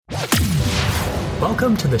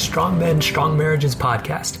Welcome to the Strong Men, Strong Marriages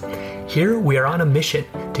podcast. Here we are on a mission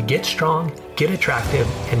to get strong, get attractive,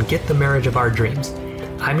 and get the marriage of our dreams.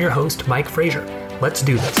 I'm your host, Mike Frazier. Let's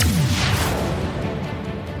do this.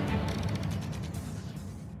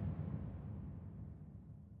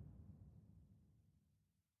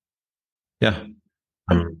 Yeah,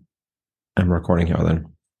 I'm recording here then.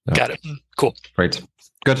 Yeah. Got it. Cool. Great.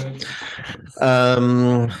 Good.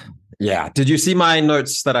 Yeah. Did you see my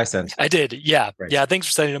notes that I sent? I did. Yeah. Great. Yeah. Thanks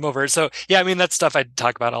for sending them over. So yeah, I mean, that's stuff I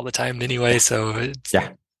talk about all the time anyway. So it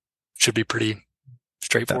should be pretty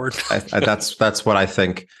straightforward. That's what I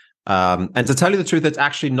think. And to tell you the truth, it's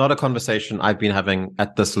actually not a conversation I've been having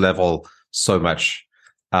at this level so much,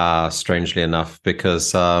 strangely enough,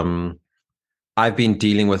 because I've been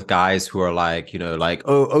dealing with guys who are like,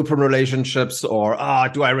 open relationships or,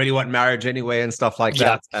 do I really want marriage anyway? And stuff like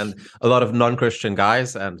that. And a lot of non-Christian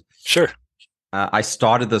guys. And sure. I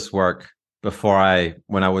started this work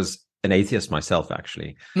when I was an atheist myself,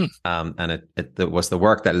 actually. And it was the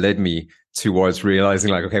work that led me towards realizing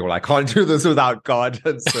like, okay, well, I can't do this without God.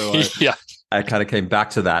 And so I kind of came back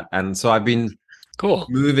to that. And so I've been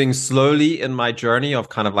moving slowly in my journey of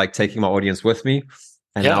kind of like taking my audience with me.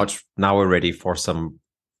 And now we're ready for some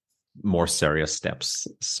more serious steps.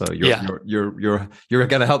 So you're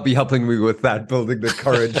gonna helping me with that, building the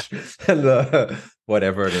courage and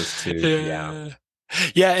whatever it is to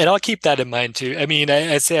Yeah, and I'll keep that in mind too. I mean,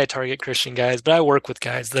 I say I target Christian guys, but I work with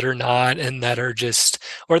guys that are not and that are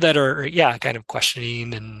kind of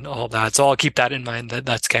questioning and all that. So I'll keep that in mind.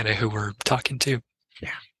 That's kind of who we're talking to.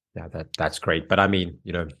 Yeah, that's great. But I mean,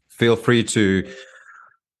 feel free to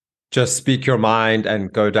just speak your mind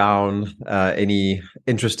and go down any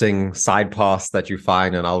interesting side paths that you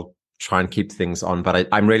find, and I'll try and keep things on. But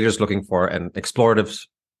I'm really just looking for an explorative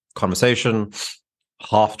conversation,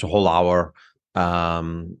 half to whole hour. I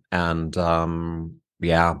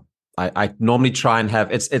normally try and have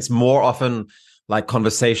it's more often like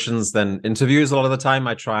conversations than interviews a lot of the time.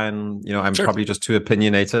 I try and I'm probably just too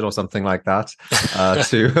opinionated or something like that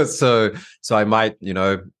too. So I might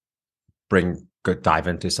dive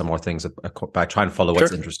into some more things by trying to follow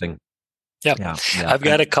what's interesting. Yeah. I've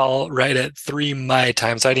got a call right at 3 my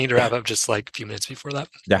time, so I need to wrap up just like a few minutes before that.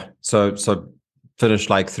 Yeah. So finish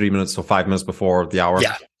like 3 minutes or 5 minutes before the hour.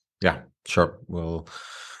 Yeah. Sure. We'll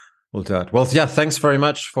do that. Well, thanks very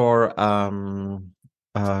much for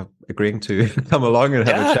agreeing to come along and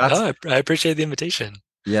have a chat. No, I appreciate the invitation.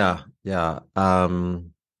 Yeah.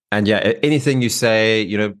 And anything you say,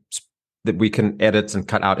 that we can edit and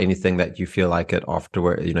cut out anything that you feel like it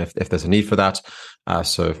afterward, if there's a need for that.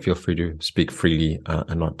 So feel free to speak freely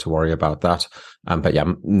and not to worry about that. But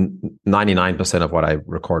 99% of what I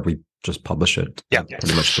record, we just publish it.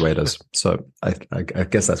 Pretty much the way it is. So I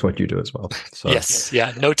guess that's what you do as well. So yes.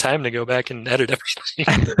 Yeah. No time to go back and edit everything.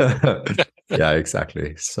 Yeah,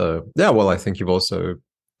 exactly. So well, I think you've also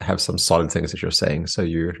have some solid things that you're saying. So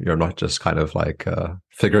you're not just kind of like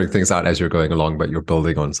figuring things out as you're going along, but you're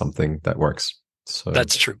building on something that works. So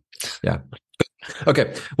that's true. Yeah.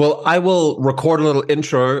 Okay. Well, I will record a little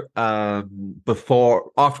intro after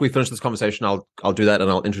we finish this conversation. I'll do that and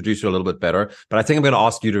I'll introduce you a little bit better. But I think I'm going to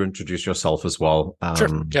ask you to introduce yourself as well. Sure.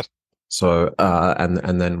 Yeah. So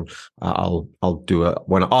and then I'll do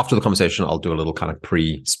after the conversation I'll do a little kind of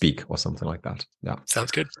pre-speak or something like that. Yeah. Sounds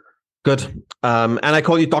good. Good. And I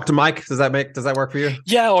call you Dr. Mike. Does that work for you?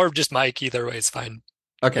 Yeah, or just Mike. Either way is fine.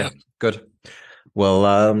 Okay, Good. Well,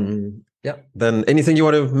 then anything you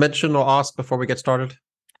want to mention or ask before we get started?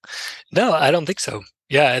 No, I don't think so.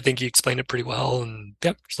 Yeah, I think you explained it pretty well, and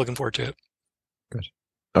just looking forward to it. Good.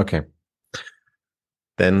 Okay.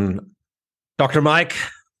 Then Dr. Mike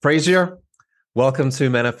Frazier, welcome to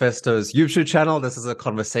Manifesto's YouTube channel. This is a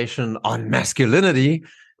conversation on masculinity.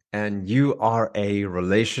 And you are a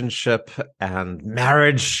relationship and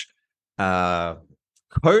marriage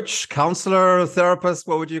coach, counselor, therapist.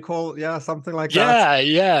 What would you call? Yeah, something like that.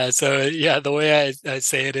 Yeah. So the way I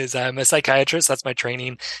say it is I'm a psychiatrist. That's my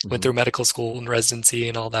training. Went through medical school and residency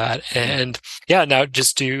and all that. And now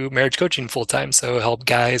just do marriage coaching full time. So help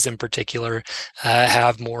guys in particular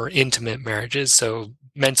have more intimate marriages. So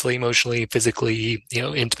mentally, emotionally, physically,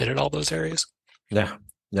 intimate in all those areas. Yeah.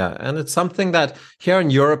 Yeah, and it's something that here in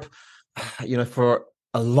Europe, for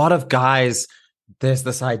a lot of guys, there's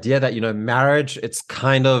this idea that, marriage, it's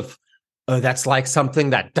kind of oh, that's like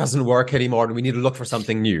something that doesn't work anymore and we need to look for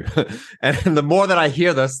something new. And the more that I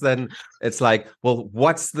hear this, then it's like, well,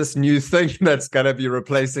 what's this new thing that's going to be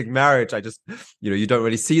replacing marriage? I just, you don't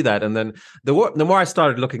really see that. And then the more I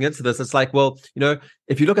started looking into this, it's like, well,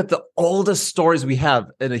 if you look at the oldest stories we have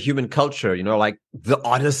in a human culture, like the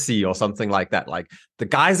Odyssey or something like that, like the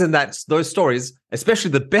guys in those stories,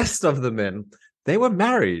 especially the best of the men, they were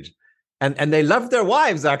married. And they loved their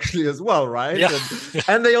wives actually as well, right? Yeah.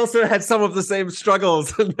 And they also had some of the same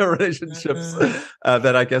struggles in their relationships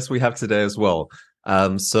that I guess we have today as well.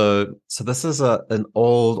 So this is an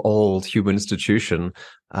old human institution.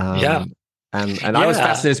 Yeah. And I was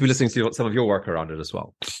fascinated to be listening to some of your work around it as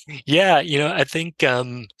well. Yeah, I think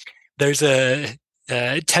there's a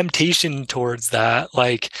temptation towards that.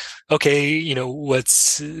 Like, okay,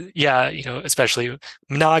 especially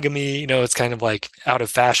monogamy, it's kind of like out of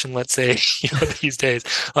fashion, let's say, these days.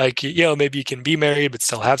 Like, maybe you can be married but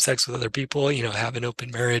still have sex with other people, have an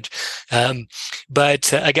open marriage.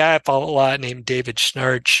 But a guy I follow a lot named David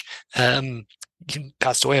Schnarch, he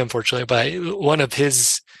passed away, unfortunately, but one of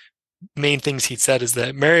his main things he said is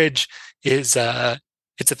that marriage is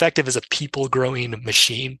it's effective as a people growing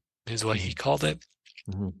machine, is what he called it.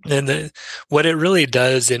 Mm-hmm. And what it really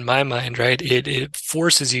does in my mind, right, it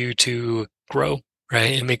forces you to grow,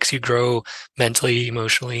 right? It makes you grow mentally,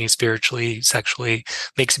 emotionally, spiritually, sexually,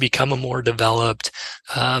 makes you become a more developed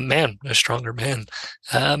man, a stronger man.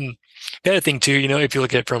 The other thing too, if you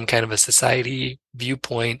look at it from kind of a society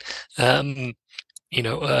viewpoint, a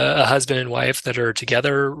husband and wife that are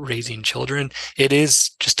together raising children, it is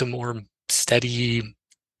just a more steady,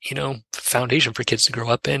 foundation for kids to grow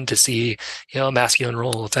up in, to see, a masculine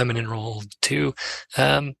role, a feminine role, to,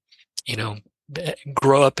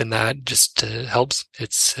 grow up in that just helps.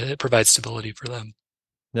 It provides stability for them.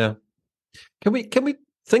 Yeah. Can we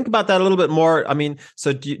think about that a little bit more? I mean,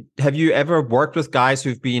 so have you ever worked with guys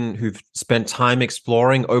who've spent time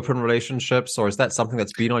exploring open relationships, or is that something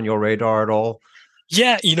that's been on your radar at all?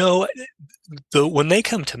 Yeah, when they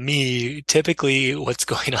come to me, typically what's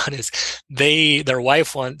going on is their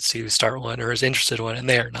wife wants to start one or is interested in one, and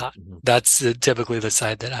they are not. Mm-hmm. That's typically the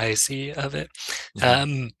side that I see of it.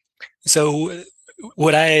 Mm-hmm. So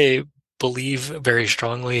what I believe very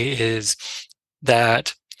strongly is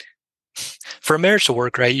that for a marriage to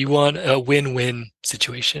work, right, you want a win-win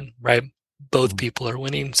situation, right? Both people are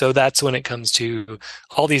winning. So that's when it comes to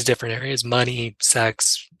all these different areas: money,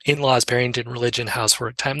 sex, in-laws, parenting, religion,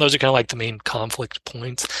 housework, time. Those are kind of like the main conflict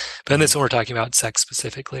points. But in this one, we're talking about sex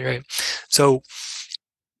specifically, right? So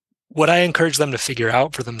what I encourage them to figure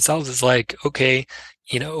out for themselves is like, okay,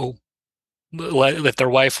 if their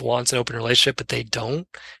wife wants an open relationship, but they don't,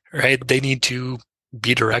 right? They need to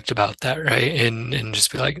be direct about that, right? And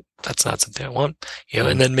just be like, that's not something I want,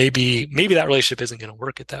 and then maybe that relationship isn't going to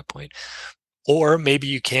work at that point. Or maybe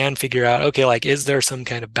you can figure out, okay, like, is there some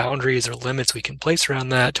kind of boundaries or limits we can place around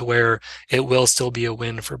that to where it will still be a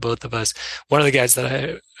win for both of us? One of the guys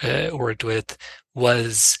that I worked with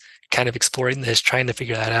was kind of exploring this, trying to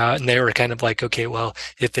figure that out. And they were kind of like, okay, well,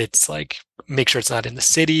 if it's like, make sure it's not in the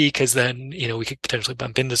city, because then, we could potentially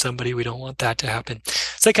bump into somebody. We don't want that to happen.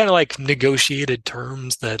 So they kind of like negotiated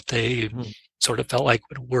terms that they sort of felt like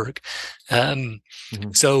would work.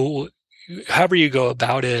 So however you go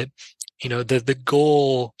about it, the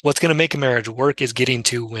goal, what's going to make a marriage work is getting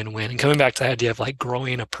to win-win. And coming back to the idea of like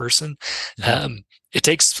growing a person, it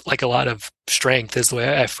takes like a lot of strength, is the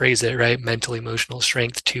way I phrase it, right? Mental, emotional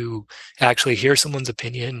strength to actually hear someone's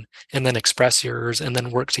opinion and then express yours and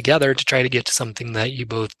then work together to try to get to something that you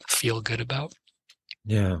both feel good about.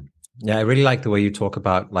 Yeah. Yeah. I really like the way you talk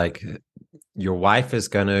about like your wife is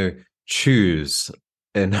going to choose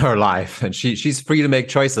in her life and she's free to make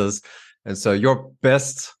choices. And so your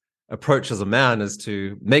best approach as a man is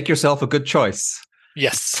to make yourself a good choice.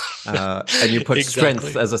 Yes. And you put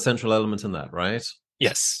strength as a central element in that, right?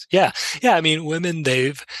 Yes. Yeah. Yeah. I mean, women,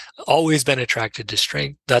 they've always been attracted to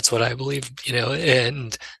strength. That's what I believe,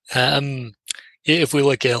 and if we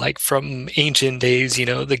look at like from ancient days,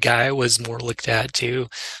 the guy was more looked at to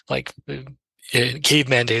like in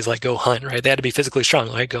caveman days, like go hunt, right? They had to be physically strong,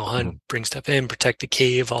 right? Go hunt, bring stuff in, protect the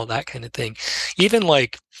cave, all that kind of thing. Even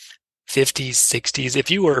like 50s, 60s,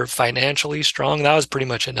 if you were financially strong, that was pretty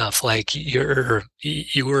much enough. Like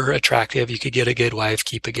you were attractive, you could get a good wife,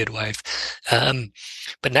 keep a good wife.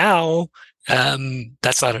 But now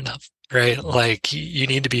that's not enough, right? Like you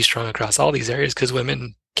need to be strong across all these areas because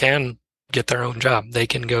women can get their own job. They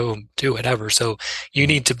can go do whatever. So you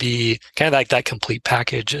need to be kind of like that complete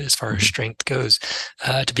package as far as strength goes,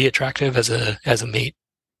 to be attractive as a mate.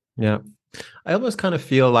 Yeah. I almost kind of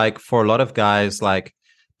feel like for a lot of guys, like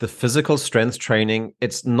the physical strength training,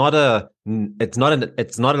 it's not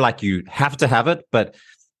like you have to have it, but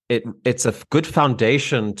it's a good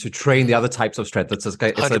foundation to train the other types of strength. It's a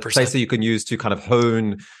 100%. place that you can use to kind of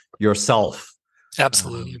hone yourself.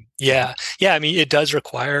 Absolutely. Yeah. I mean, it does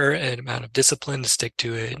require an amount of discipline to stick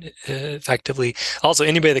to it effectively. Also,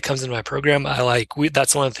 anybody that comes into my program,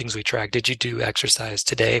 that's one of the things we track. Did you do exercise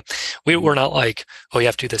today? We're not like, oh, you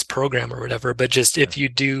have to do this program or whatever, but just if you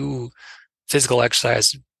do physical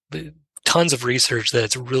exercise, tons of research that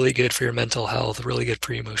it's really good for your mental health, really good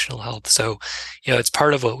for your emotional health. So, it's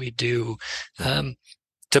part of what we do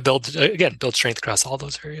to build strength across all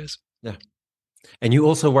those areas. Yeah. And you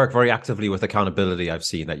also work very actively with accountability. I've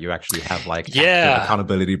seen that you actually have active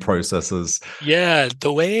accountability processes. Yeah.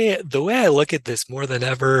 The way I look at this more than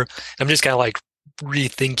ever, I'm just kind of like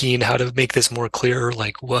rethinking how to make this more clear,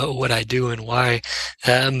 like what I do and why.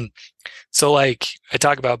 So like I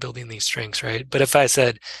talk about building these strengths, right? But if I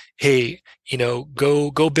said, hey,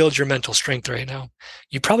 go build your mental strength right now,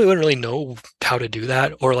 you probably wouldn't really know how to do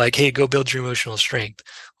that. Or like, hey, go build your emotional strength.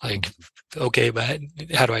 Like, okay, but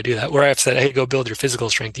how do I do that? Where I've said, hey, go build your physical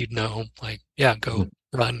strength, you'd know, like, yeah, go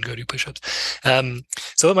run, go do push-ups.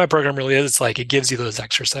 So what my program really is, it's like it gives you those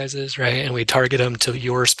exercises, right? And we target them to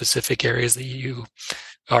your specific areas that you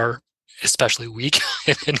are especially weak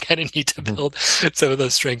and kind of need to build some of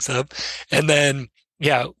those strengths up. And then,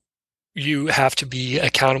 you have to be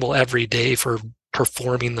accountable every day for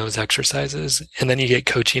performing those exercises. And then you get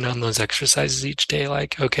coaching on those exercises each day.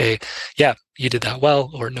 Like, okay, yeah, you did that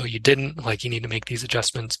well, or no, you didn't. Like, you need to make these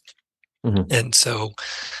adjustments. And so,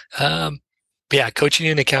 coaching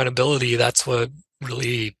and accountability, that's what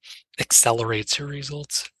really accelerates your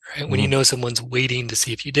results, right? When you know someone's waiting to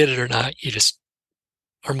see if you did it or not, you just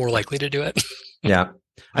are more likely to do it. Yeah.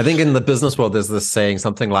 I think in the business world, there's this saying,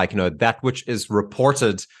 something like, that which is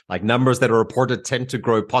reported, like numbers that are reported tend to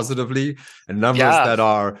grow positively, and numbers that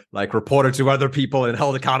are like reported to other people and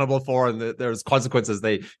held accountable for, and there's consequences,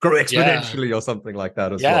 they grow exponentially or something like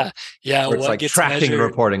that as well. Yeah. Where it's like tracking and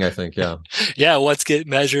reporting, I think. Yeah. Yeah. What's get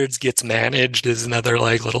measured gets managed is another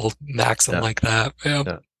like little maxim like that.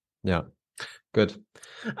 Yeah. Good.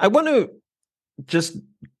 I want to just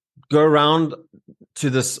go around to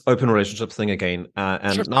this open relationship thing again.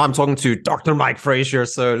 And now I'm talking to Dr. Mike Frazier.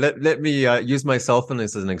 So let me use myself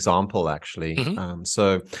as an example, actually.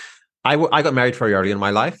 So I got married very early in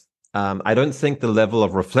my life. I don't think the level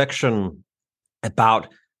of reflection about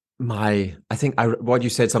what you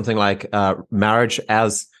said, something like marriage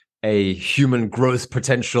as a human growth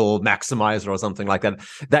potential maximizer or something like that.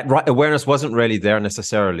 That awareness wasn't really there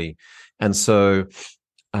necessarily. And so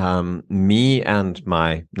me and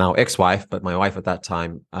my now ex-wife, but my wife at that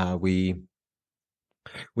time, we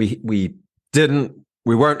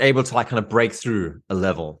weren't able to like kind of break through a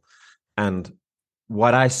level. And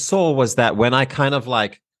what I saw was that when I kind of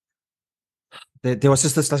like, there was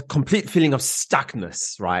just this like complete feeling of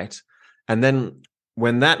stuckness, right? And then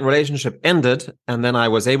when that relationship ended, and then I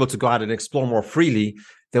was able to go out and explore more freely,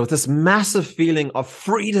 there was this massive feeling of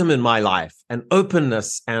freedom in my life and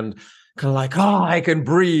openness and kind of like, oh, I can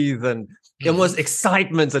breathe, and it was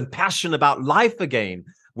excitement and passion about life again,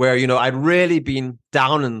 where, I'd really been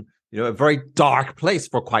down in, a very dark place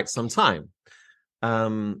for quite some time.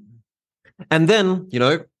 And then,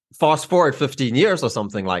 fast forward 15 years or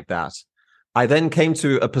something like that, I then came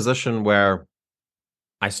to a position where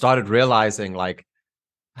I started realizing like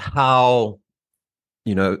how,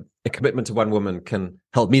 a commitment to one woman can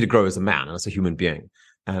help me to grow as a man and as a human being,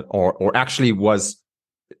 or actually was,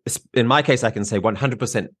 in my case, I can say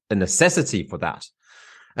 100% a necessity for that.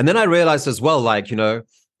 And then I realized as well, like,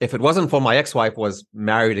 if it wasn't for my ex-wife was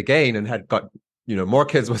married again and had got, more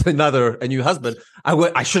kids with a new husband,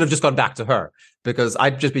 I should have just gone back to her, because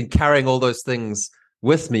I'd just been carrying all those things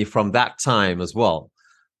with me from that time as well.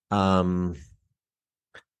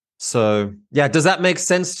 So yeah, does that make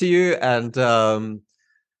sense to you? And I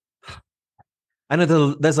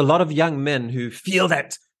know there's a lot of young men who feel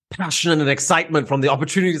that passion and excitement from the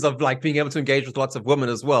opportunities of like being able to engage with lots of women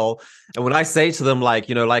as well. And when I say to them, like,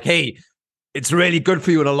 hey, it's really good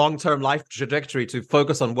for you in a long-term life trajectory to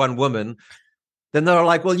focus on one woman, then they're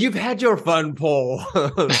like, well, you've had your fun, Paul.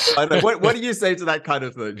 What do you say to that kind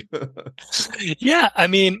of thing? Yeah, I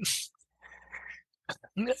mean,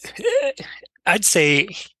 I'd say,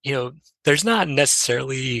 there's not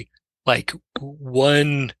necessarily like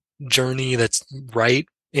one journey that's right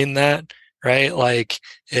in that. Right. Like,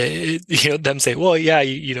 them say, well, yeah,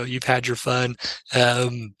 you've had your fun.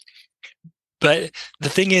 But the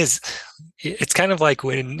thing is, it's kind of like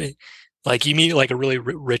when you meet like a really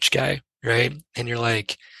rich guy, right? And you're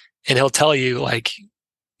like, and he'll tell you like,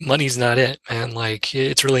 money's not it, man. Like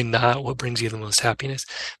it's really not what brings you the most happiness.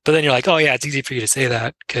 But then you're like, oh yeah, it's easy for you to say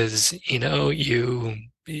that because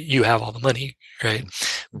you have all the money, right?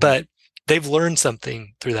 Mhm. But they've learned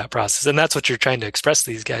something through that process, and that's what you're trying to express to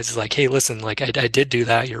these guys is like, hey, listen, like I did do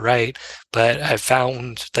that, you're right, but I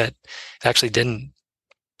found that it actually didn't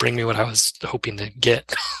bring me what I was hoping to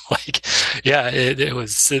get. Like, yeah, it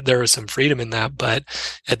was there was some freedom in that, but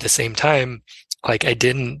at the same time, like I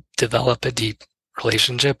didn't develop a deep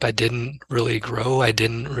relationship. I didn't really grow. I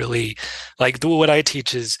didn't really what I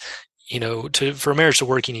teach is, for marriage to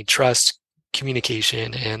work, you need trust,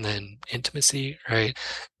 communication, and then intimacy, right?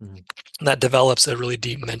 Mhm. That develops a really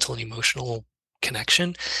deep mental and emotional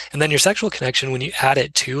connection. And then your sexual connection, when you add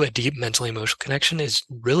it to a deep mental emotional connection, is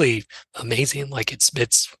really amazing. Like it's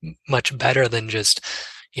much better than just,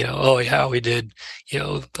 oh yeah, we did,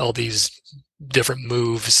 all these different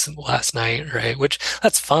moves last night, right? Which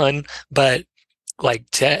that's fun, but like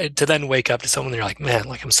to then wake up to someone, they're like, man,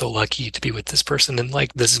 like I'm so lucky to be with this person, and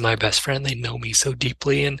like this is my best friend. They know me so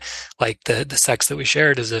deeply, and like the sex that we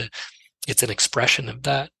shared it's an expression of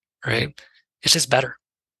that, Mhm. right? It's just better.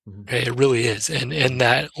 Mhm. Right? It really is. And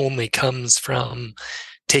that only comes from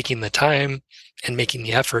taking the time and making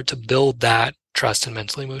the effort to build that trust and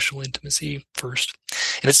mental emotional intimacy first.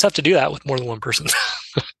 And it's tough to do that with more than one person.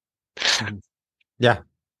 Mhm. Yeah.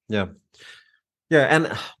 Yeah. Yeah.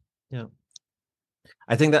 And yeah,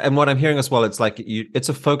 I think that, and what I'm hearing as well, it's like it's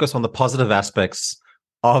a focus on the positive aspects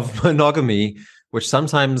of monogamy, which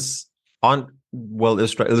sometimes aren't well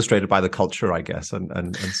illustrated by the culture, I guess.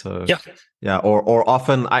 And so, Yeah. yeah, or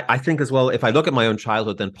often I think as well, if I look at my own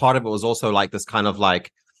childhood, then part of it was also like this kind of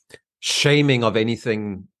like shaming of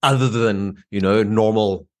anything other than,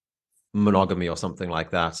 normal monogamy or something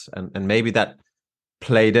like that. And maybe that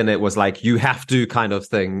played in, it was like you have to kind of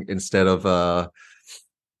thing instead of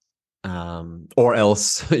or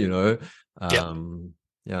else, Yeah. um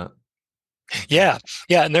yeah. Yeah,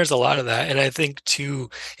 yeah, and there's a lot of that, and I think too,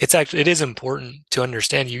 it is important to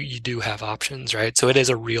understand you do have options, right? So it is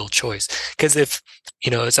a real choice because if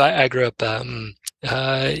so I grew up in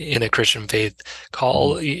a Christian faith Mhm.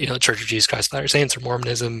 called Church of Jesus Christ of Latter-day Saints or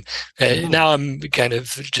Mormonism. Mhm. Now I'm kind of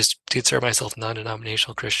just consider myself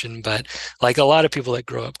non-denominational Christian, but like a lot of people that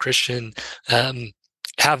grow up Christian um,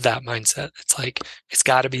 have that mindset. It's like it's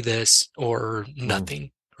got to be this or Mhm.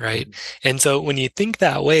 nothing, right? Mhm. And so when you think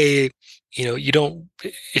that way you don't,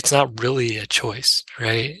 it's not really a choice,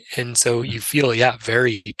 right? And so you feel, yeah,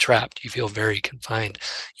 very trapped. You feel very confined,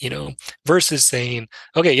 versus saying,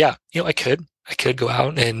 okay, yeah, I could go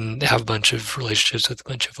out and have a bunch of relationships with a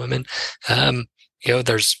bunch of women. Um,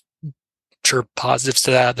 there's sure positives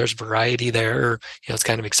to that. There's variety there. It's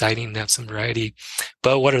kind of exciting to have some variety,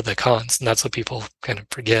 but what are the cons? And that's what people kind of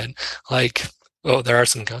forget. Like, oh, there are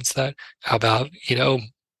some cons to that. How about,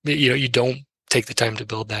 you don't take the time to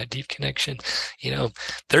build that deep connection.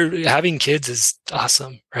 They're having kids is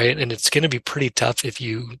awesome, right? And it's going to be pretty tough if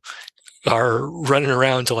you are running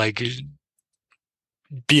around to like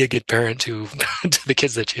be a good parent to to the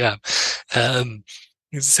kids that you have. Um,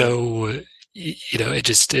 so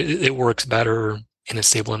it works better in a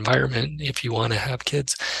stable environment if you want to have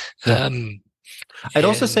kids. Yeah. Um, I'd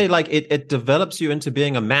also and say like it develops you into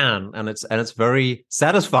being a man, and it's very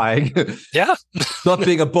satisfying yeah, not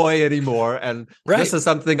being a boy anymore. And this right. is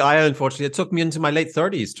something I unfortunately, it took me into my late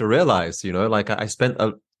 30s to realize, like I spent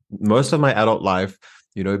most of my adult life,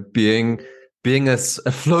 being a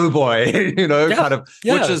flow boy, Yeah, kind of, which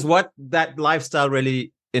yeah. is what that lifestyle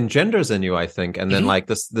really engenders in you, I think. And then Hmm. like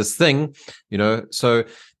this thing, so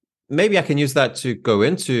maybe I can use that to go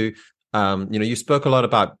into, you spoke a lot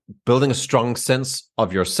about building a strong sense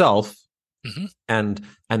of yourself, Hmm.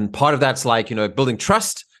 and part of that's like, building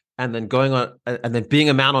trust, and then going on, and then being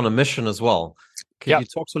a man on a mission as well. Can Yeah, you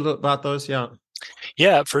talk a little about those? Yeah.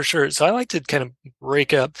 yeah, for sure. So I like to kind of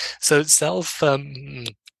break up. So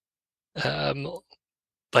um,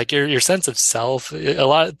 like your sense of self,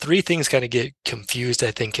 three things kind of get confused,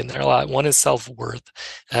 I think, in there a lot. One is self-worth,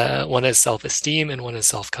 one is self-esteem, and one is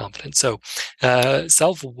self-confidence. So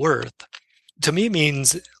self-worth to me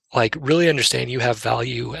means like really understand you have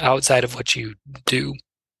value outside of what you do,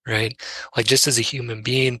 right? Like just as a human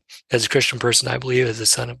being, as a Christian person, I believe as a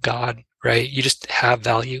son of God, right? You just have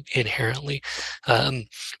value inherently.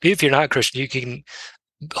 If you're not Christian, you can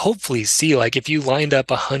hopefully see like if you lined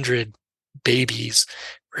up 100 babies,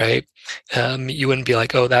 right? You wouldn't be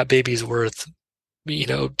like, oh, that baby's worth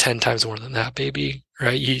 10 times more than that baby,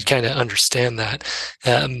 right? You kind of understand that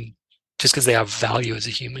um, just because they have value as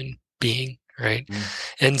a human being, right?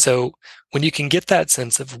 Mm. And so when you can get that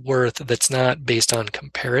sense of worth that's not based on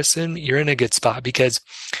comparison, you're in a good spot because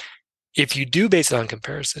if you do base it on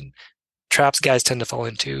comparison, traps guys tend to fall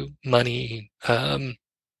into money,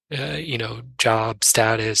 job,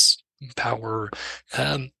 status, power.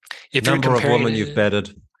 Um, if you're Number of comparing women you've it,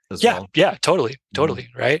 bedded as yeah, well. yeah, totally, Mhm. totally,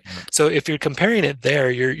 right? Yeah. So if you're comparing it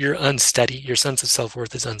there, you're unsteady. Your sense of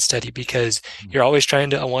self-worth is unsteady because Mhm. you're always trying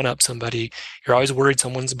to one up somebody. You're always worried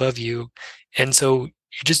someone's above you, and so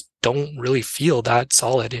you just don't really feel that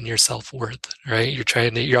solid in your self-worth, right?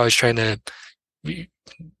 You're always trying to,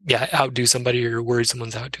 yeah, outdo somebody, or you're worried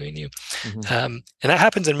someone's outdoing you. Mhm. And that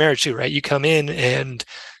happens in marriage too, right? You come in and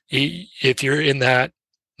if you're in that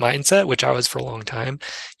mindset, which I was for a long time,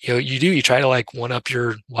 you try to like one up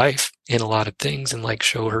your wife in a lot of things and like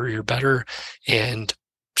show her you're better. And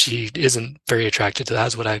she isn't very attracted to that,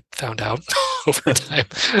 is what I found out over time.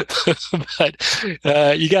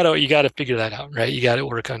 But you gotta figure that out, right? You gotta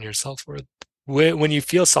work on your self-worth. When you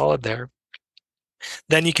feel solid there,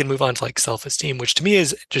 then you can move on to like self-esteem, which to me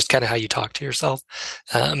is just kind of how you talk to yourself.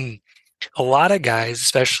 Um, a lot of guys,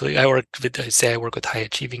 especially I work with high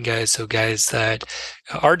achieving guys, so guys that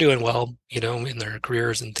are doing well, in their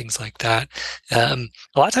careers and things like that. A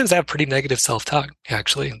lot of times they have pretty negative self-talk,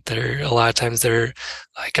 actually. A lot of times they're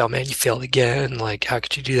like, oh man, you failed again. Like, how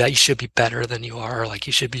could you do that? You should be better than you are. Like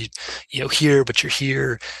you should be, here, but you're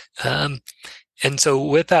here. Um, and so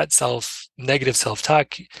with that negative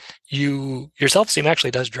self-talk, your self-esteem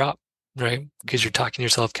actually does drop, right? Because you're talking to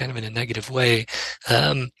yourself kind of in a negative way.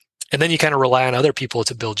 Um, and then you kind of rely on other people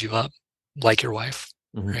to build you up, like your wife,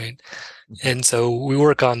 Mhm. right? And so we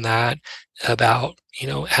work on that about,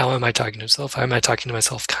 how am I talking to myself? How am I talking to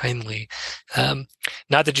myself kindly? Um,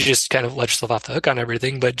 Not that you just kind of let yourself off the hook on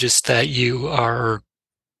everything, but just that you are,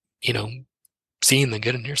 you know, seeing the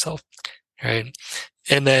good in yourself, right?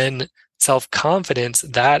 And then self-confidence,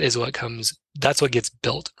 that's what gets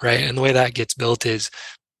built, right? And the way that gets built is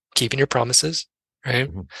keeping your promises, right?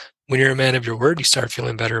 Mhm. When you're a man of your word, you start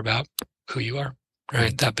feeling better about who you are, Mhm.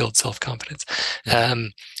 right? That builds self-confidence. Yeah.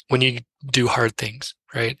 When you do hard things,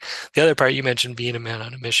 right? The other part you mentioned, being a man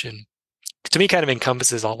on a mission, to me kind of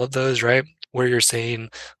encompasses all of those, right? Where you're saying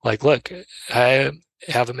like, look, I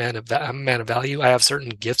I'm a man of value. I have certain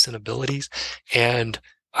gifts and abilities, and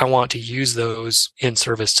I want to use those in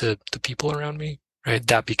service to the people around me, right?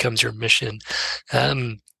 That becomes your mission.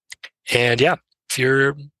 Um, and yeah, if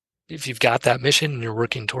you're if you've got that mission and you're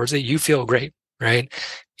working towards it, you feel great, right?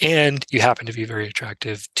 And you happen to be very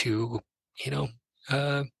attractive you know,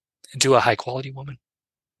 uh, to a high quality woman.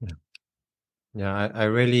 Yeah. Yeah. I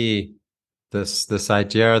really this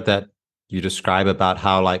idea that you describe about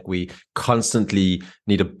how like we constantly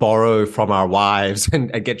need to borrow from our wives and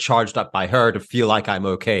get charged up by her to feel like I'm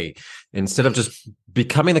okay, instead of just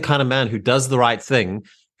becoming the kind of man who does the right thing,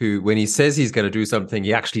 who when he says he's going to do something,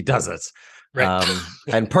 he actually does it. Right.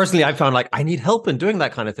 And personally, I found like I need help in doing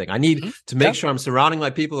that kind of thing. I need Mhm. to make Yeah. sure I'm surrounding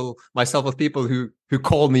myself with people who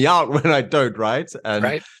call me out when I don't, right? And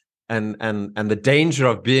Right. and the danger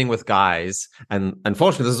of being with guys, and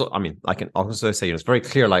unfortunately this is, I mean, I can also say, it's very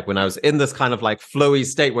clear, like when I was in this kind of like flowy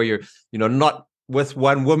state where you're, not with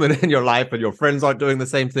one woman in your life and your friends aren't doing the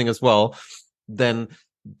same thing as well, then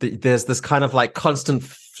there's this kind of like constant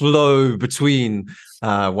flow between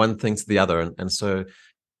one thing to the other, and so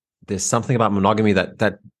there's something about monogamy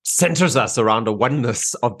that centers us around a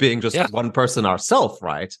oneness of being just Yeah. one person ourselves,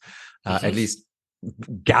 right? At Hmm. least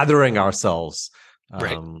gathering ourselves.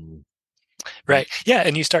 Right. um Right. Yeah.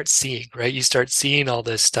 And you start seeing, right? You start seeing all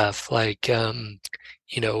this stuff like,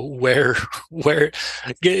 where, where,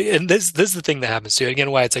 and this is the thing that happens too.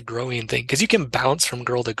 Again, why it's a growing thing, because you can bounce from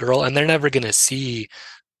girl to girl and they're never going to see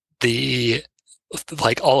the,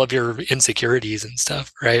 like all of your insecurities and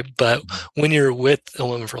stuff, right? But when you're with a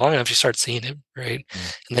woman for long enough, you start seeing it, right?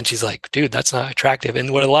 And then she's like, dude, that's not attractive.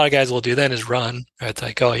 And what a lot of guys will do then is run, right? It's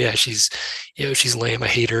like, oh yeah, she's lame. I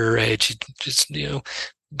hate her, right? She just,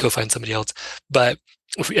 go find somebody else. But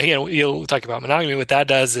again, you'll talk about monogamy. What that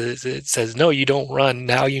does is it says, no, you don't run.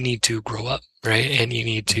 Now you need to grow up, right? And you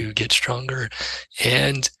need to get stronger.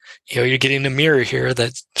 And, you're getting a mirror here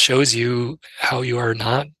that shows you how you are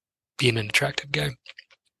not being an attractive guy.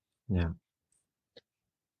 Yeah.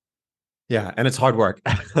 Yeah. And it's hard work.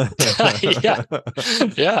 Yeah. Yeah.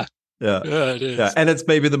 Yeah. Yeah, it Yeah. is. And it's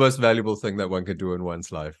maybe the most valuable thing that one could do in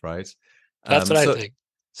one's life, right? That's what I So think.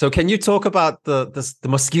 so can you talk about the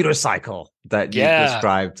mosquito cycle that you Yeah.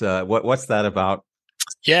 described? What's that about?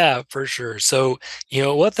 Yeah, for sure. So,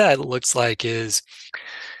 what that looks like is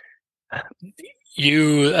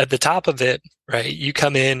you at the top of it, right? You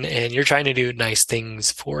come in and you're trying to do nice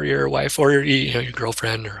things for your wife or your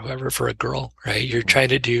girlfriend or whoever, for a girl, right? You're trying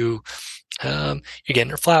to do You're getting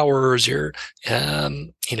her flowers, you're,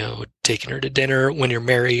 taking her to dinner. When you're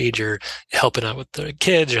married, you're helping out with the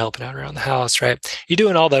kids, you're helping out around the house, right? You're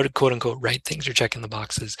doing all the quote unquote right things. You're checking the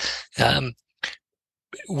boxes,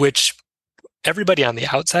 which everybody on the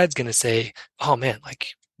outside is going to say, oh man, like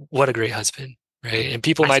what a great husband. Right. And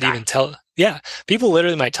people might even people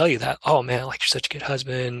literally might tell you that, oh man, like you're such a good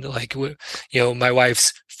husband. Like, my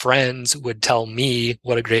wife's friends would tell me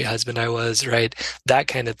what a great husband I was, right? That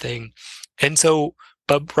kind of thing. And so,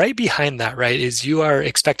 but right behind that, right, is you are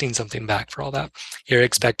expecting something back for all that. You're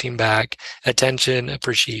expecting back attention,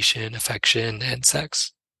 appreciation, affection, and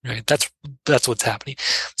sex. Right. That's what's happening.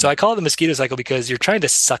 So I call it the mosquito cycle because you're trying to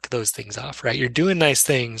suck those things off, right? You're doing nice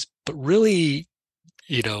things, but really,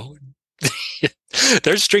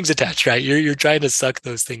 there's strings attached, right? You're trying to suck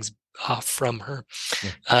those things off from her.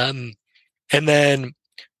 Yeah. And then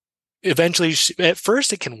eventually, at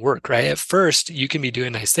first it can work, right? At first you can be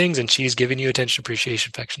doing nice things and she's giving you attention,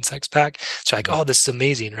 appreciation, affection, sex back. So like, oh, this is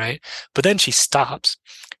amazing, right? But then she stops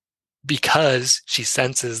because she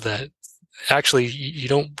senses that actually you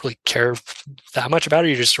don't really care that much about her.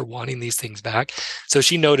 You're just sort of wanting these things back. So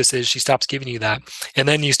she notices, she stops giving you that. And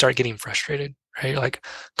then you start getting frustrated, right? Like,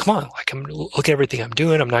 come on, like look at everything I'm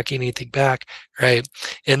doing. I'm not getting anything back, right?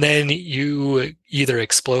 And then you either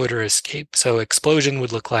explode or escape. So explosion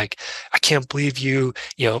would look like, I can't believe you,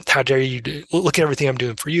 how dare you look at everything I'm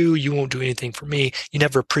doing for you. You won't do anything for me. You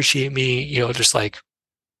never appreciate me, just like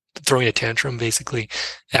throwing a tantrum basically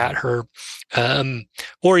at her.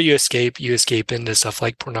 Or you escape into stuff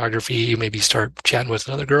like pornography. You maybe start chatting with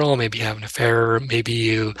another girl, maybe have an affair, maybe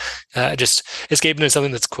you just escape into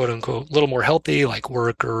something that's quote unquote a little more healthy, like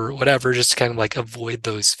work or whatever, just to kind of like avoid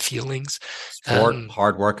those feelings.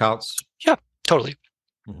 Hard workouts. Yeah, totally.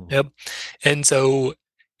 Mm-hmm. Yep. And so,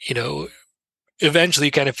 eventually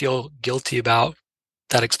you kind of feel guilty about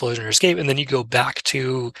that explosion or escape. And then you go back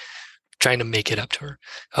to trying to make it up to her.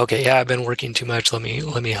 Okay, yeah, I've been working too much. Let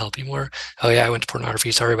me help you more. Oh yeah, I went to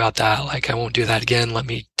pornography. Sorry about that. Like I won't do that again. Let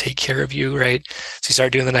me take care of you, right? So you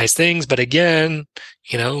start doing the nice things, but again,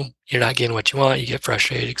 you're not getting what you want. You get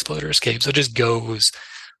frustrated, explode or escape. So it just goes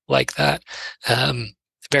like that.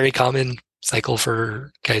 Very common cycle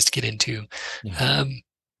for guys to get into.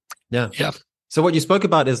 Yeah. So what you spoke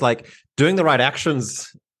about is like doing the right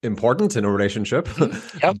actions important in a relationship,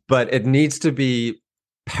 yep. But it needs to be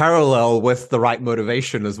parallel with the right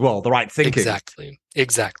motivation as well, the right thinking.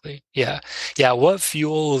 Exactly. Yeah. What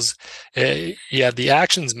fuels? The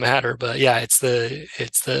actions matter, but it's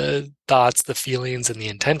the thoughts, the feelings, and the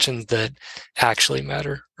intentions that actually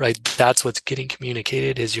matter, right? That's what's getting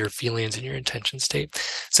communicated is your feelings and your intention state.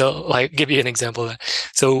 So, like, give you an example of that.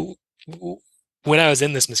 So, when I was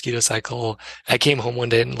in this mosquito cycle, I came home one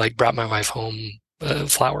day and like brought my wife home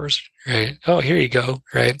flowers, right? Oh, here you go,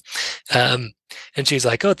 right? And she's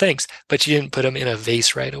like, oh, thanks. But she didn't put them in a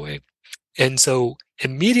vase right away. And so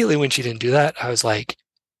immediately when she didn't do that, I was like,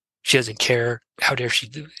 she doesn't care. How dare she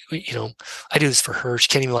do, I do this for her. She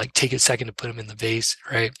can't even like take a second to put them in the vase,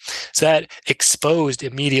 right? So that exposed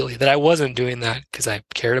immediately that I wasn't doing that because I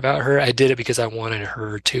cared about her. I did it because I wanted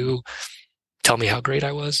her to tell me how great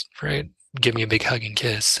I was, right? Give me a big hug and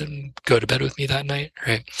kiss and go to bed with me that night,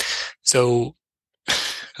 right? So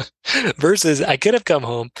versus I could have come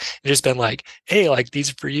home and just been like, hey, like these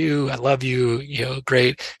are for you. I love you.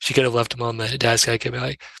 Great. She could have left them on the desk. I could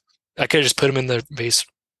have just put them in the vase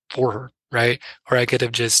for her. Right. Or I could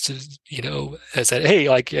have just, I said, hey,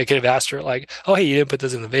 like I could have asked her like, oh, hey, you didn't put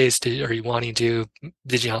those in the vase. Are you wanting to?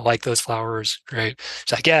 Did you not like those flowers? Right.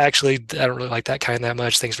 She's like, yeah, actually, I don't really like that kind that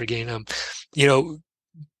much. Thanks for getting them.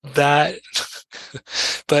 That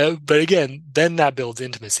but again, then that builds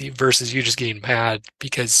intimacy versus you just getting mad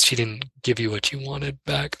because she didn't give you what you wanted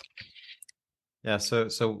back. Yeah,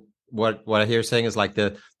 so what I hear saying is like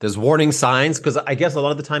there's warning signs, because I guess a lot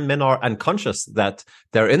of the time men are unconscious that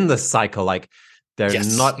they're in this cycle, like they're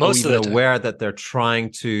not even aware that they're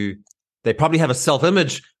trying to. They probably have a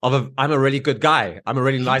self-image of I'm a really good guy, I'm a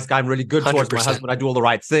really nice guy, I'm really good 100%. Towards my husband, I do all the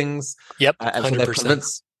right things. Yep, 100%. And so they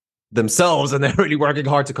convince themselves, and they're really working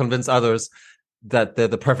hard to convince others that they're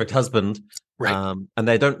the perfect husband, right? And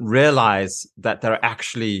they don't realize that they're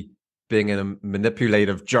actually being a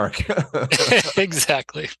manipulative jerk.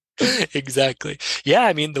 Exactly. Yeah,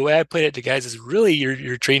 I mean, the way I put it to guys is really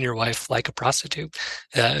you're treating your wife like a prostitute,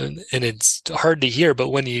 and it's hard to hear, but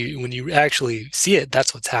when you actually see it,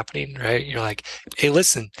 that's what's happening, right? You're like, hey,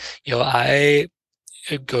 listen, I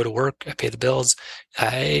go to work, I pay the bills,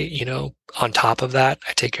 on top of that,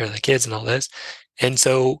 I take care of the kids and all this. And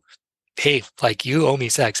so, hey, like you owe me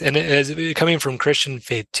sex. And as coming from Christian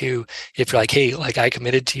faith too, if you're like, hey, like I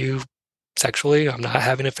committed to you sexually, I'm not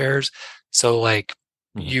having affairs, So like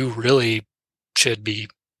Mhm. you really should be,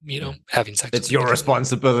 Yeah. having sex with It's them your if you want.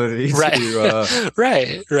 responsibility Right. to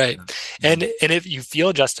Right. yeah. And if you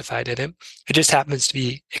feel justified in it, it just happens to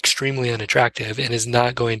be extremely unattractive and is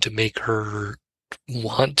not going to make her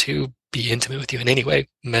want to be intimate with you in any way,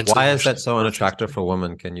 mentally, Why is that emotionally, so or unattractive physically. for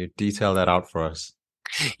women? Can you detail that out for us?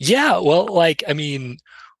 Yeah, well, like, I mean,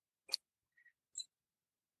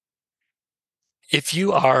 if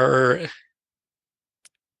you are,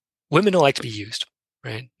 women don't like to be used,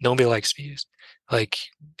 right? Nobody likes to be used. Like,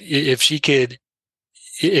 if she could,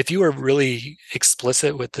 if you were really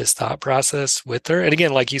explicit with this thought process with her, and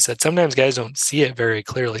again, like you said, sometimes guys don't see it very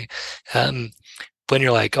clearly. When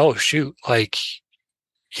you're like, oh, shoot, like,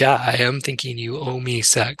 yeah, I am thinking you owe me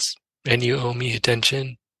sex and you owe me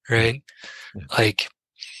attention, right? Yeah. Like,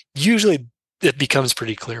 usually it becomes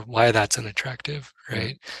pretty clear why that's unattractive, Yeah.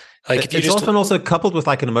 right? Like if you It's just often also coupled with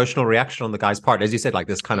like an emotional reaction on the guy's part, as you said, like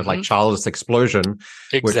this kind of like Mhm, childless explosion,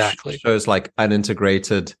 which exactly. shows like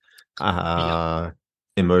unintegrated Yeah.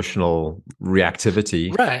 emotional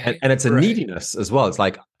reactivity, Right. and it's a Right. neediness as well. It's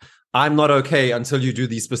like I'm not okay until you do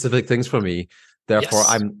these specific things for me. Therefore,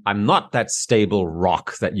 Yes. I'm not that stable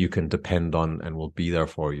rock that you can depend on and will be there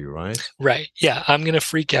for you, right? Right. Yeah. I'm gonna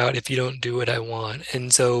freak out if you don't do what I want.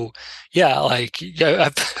 And so, yeah, like yeah,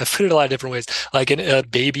 I've put it a lot of different ways. Like a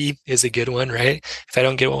baby is a good one, right? If I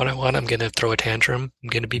don't get what I want, I'm gonna throw a tantrum. I'm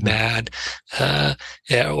gonna be Mhm. mad,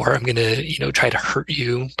 yeah, or I'm gonna, try to hurt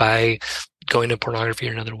you by going to pornography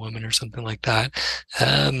or another woman or something like that.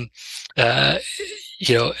 Um, uh,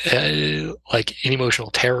 like an emotional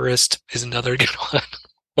terrorist is another good one.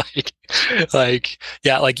 like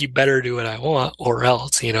yeah, like you better do what I want or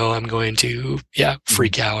else, I'm going to, yeah, Mhm.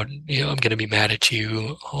 freak out. I'm going to be mad at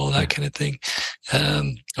you, all that Yeah. kind of thing.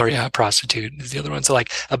 Or yeah, a prostitute is the other one. So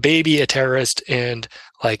like a baby, a terrorist, and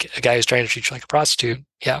like a guy who's trying to treat you like a prostitute.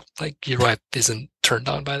 Yeah, like your wife isn't turned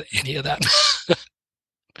on by any of that.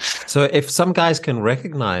 So if some guys can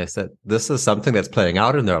recognize that this is something that's playing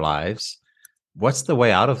out in their lives, what's the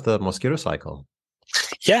way out of the mosquito cycle?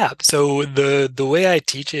 Yeah. So the way I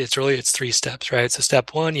teach it, it's 3 steps, right? So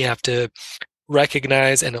step one, you have to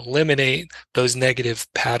recognize and eliminate those negative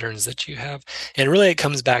patterns that you have. And really it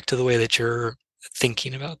comes back to the way that you're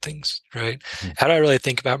thinking about things, right? Mhm. How do I really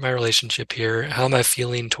think about my relationship here? How am I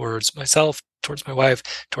feeling towards myself, towards my wife,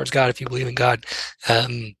 towards God, if you believe in God?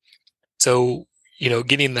 Um, so,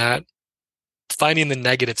 getting that, finding the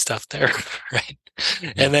negative stuff there, right?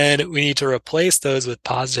 Yeah. And then we need to replace those with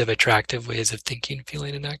positive, attractive ways of thinking,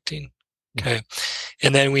 feeling, and acting. Okay.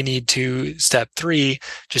 And then we need to, step 3,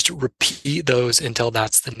 just repeat those until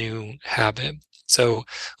that's the new habit. So,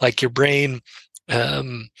 like your brain,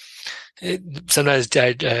 um, sometimes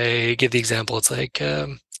I give the example, it's like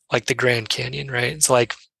the Grand Canyon, right? So,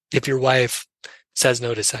 like if your wife says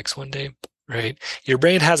no to sex one day, right? Your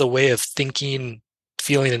brain has a way of thinking,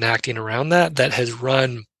 feeling, and acting around that has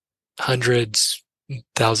run hundreds,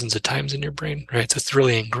 thousands of times in your brain, right? So it's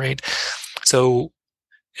really ingrained. So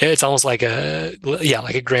it's almost like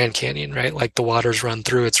like a Grand Canyon, right? Like the waters run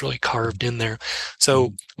through, it's really carved in there. So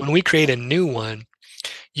Mhm. when we create a new one,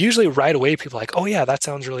 usually right away people are like, oh yeah, that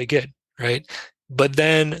sounds really good, right? But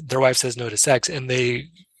then their wife says no to sex and they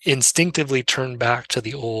instinctively turn back to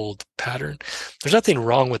the old pattern. There's nothing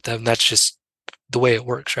wrong with them. That's just the way it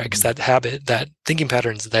works, right? Because Mhm. that habit, that thinking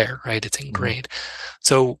pattern's there, right? It's Mhm. ingrained.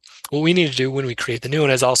 So what we need to do when we create the new one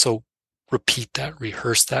is also repeat that,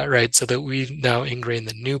 rehearse that, right? So that we now ingrain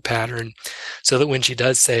the new pattern so that when she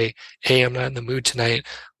does say, hey, I'm not in the mood tonight,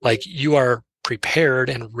 like you are prepared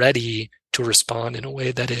and ready to respond in a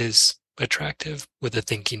way that is attractive with a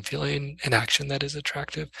thinking, feeling, and action that is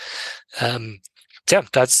attractive. Um, yeah,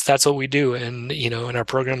 that's what we do. And in our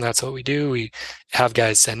program, that's what we do. We have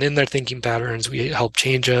guys send in their thinking patterns. We help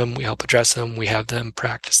change them. We help address them. We have them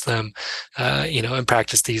practice them, and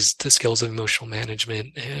practice the skills of emotional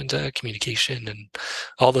management and communication and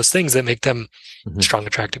all those things that make them Mhm. strong,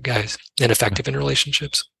 attractive guys and effective in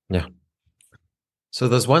relationships. Yeah. So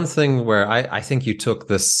there's one thing where I think you took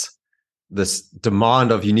this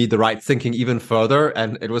demand of you need the right thinking even further,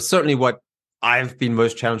 and it was certainly what I've been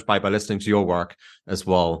most challenged by listening to your work as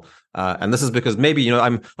well. And this is because maybe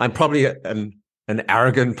I'm probably an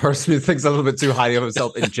arrogant person who thinks a little bit too highly of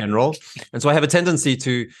himself in general, and so I have a tendency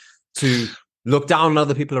to look down on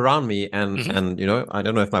other people around me, and Hmm. I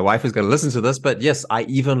don't know if my wife is going to listen to this, but yes, I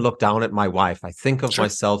even look down at my wife. I think of Sure.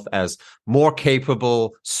 myself as more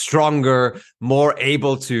capable, stronger, more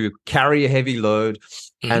able to carry a heavy load,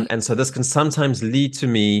 Hmm. and so this can sometimes lead to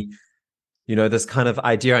me, this kind of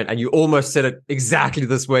idea, and you almost said it exactly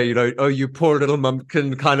this way, oh, you poor little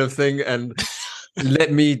mumpkin kind of thing, and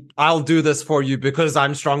I'll do this for you because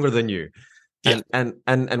I'm stronger than you. Yeah.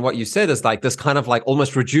 And what you said is like this kind of like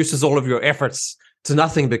almost reduces all of your efforts to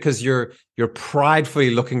nothing because you're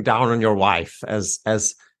pridefully looking down on your wife as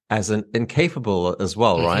an incapable as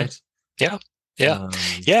well, right? Yeah. Yeah. Um,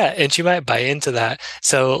 Yeah. And she might buy into that.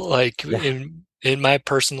 So like yeah. in my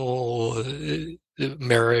personal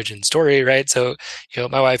marriage and story, right? So,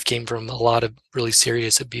 my wife came from a lot of really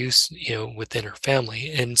serious abuse, within her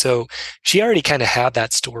family. And so she already kind of had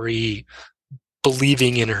that story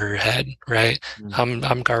believing in her head, right?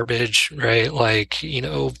 I'm garbage, right? Like,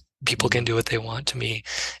 people can do what they want to me.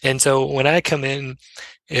 And so when I come in,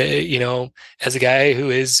 as a guy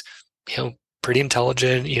who is, pretty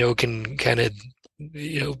intelligent, can kind of,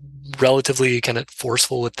 relatively kind of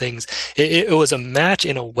forceful with things, it was a match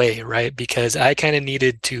in a way, right? Because I kind of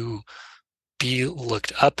needed to be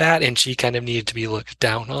looked up at and she kind of needed to be looked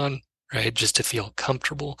down on, right? Just to feel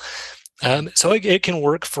comfortable. So it can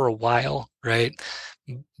work for a while, right?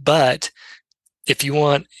 But if you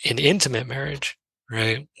want an intimate marriage,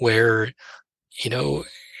 right, where,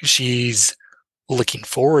 she's looking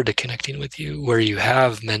forward to connecting with you, where you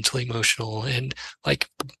have mental, emotional, and like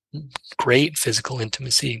great physical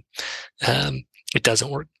intimacy, it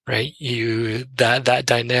doesn't work, right? That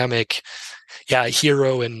dynamic,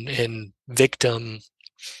 hero and victim,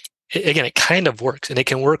 again, it kind of works and it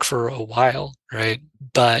can work for a while, right?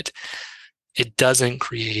 But it doesn't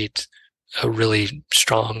create a really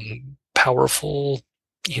strong, powerful,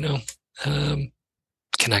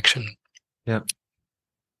 connection. Yeah.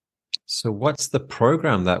 So what's the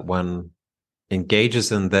program that one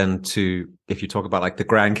engages in then to, if you talk about like the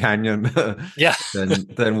Grand Canyon, Yeah.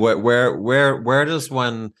 then where does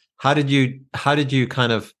one, how did you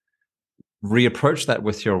kind of reapproach that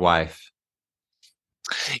with your wife?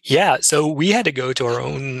 Yeah, so we had to go to our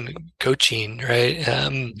own coaching, right?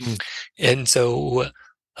 And so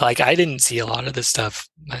like I didn't see a lot of this stuff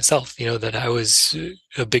myself, that I was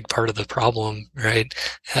a big part of the problem, right?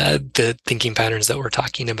 The thinking patterns that we're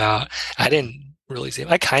talking about, I didn't really see.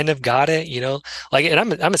 I kind of got it, like, and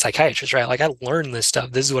I'm a psychiatrist, right? Like I learned this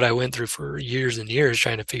stuff. This is what I went through for years and years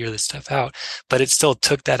trying to figure this stuff out. But it still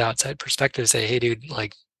took that outside perspective to say, hey, dude,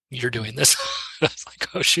 like you're doing this. I was like,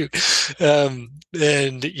 oh shoot.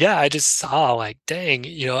 And yeah, I just saw like, dang,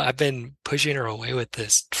 I've been pushing her away with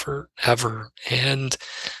this forever. And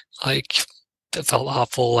like, it felt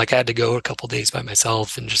awful. Like I had to go a couple days by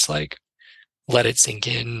myself and just like let it sink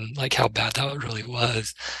in, like how bad that really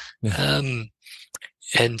was. Yeah.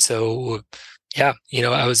 And so, yeah,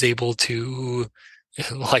 I was able to,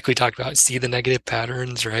 like we talked about, see the negative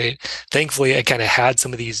patterns, right? Thankfully, I kind of had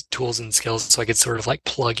some of these tools and skills so I could sort of like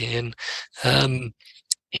plug in,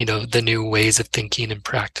 the new ways of thinking and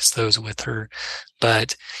practice those with her.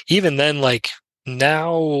 But even then, like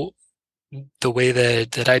now, the way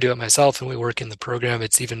that I do it myself and we work in the program,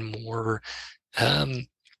 it's even more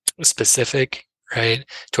specific, right?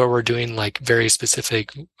 To where we're doing like very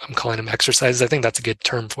specific, I'm calling them exercises. I think that's a good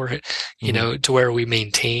term for it, to where we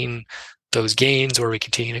maintain those gains, where we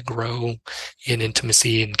continue to grow in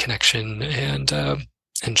intimacy and connection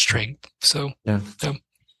and strength. So, yeah.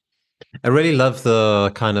 I really love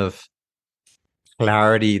the kind of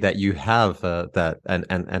clarity that you have that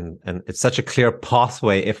and it's such a clear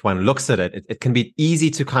pathway if one looks at it. It can be easy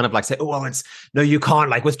to kind of like say, oh well, it's no, you can't,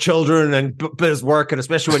 like with children and biz work, and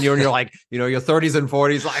especially when you're in your like your 30s and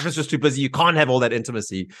 40s, life is just too busy, you can't have all that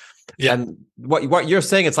intimacy. Yeah. And what you're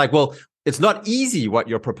saying, it's like, well, it's not easy what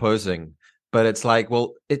you're proposing, but it's like,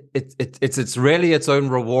 well, it's really its own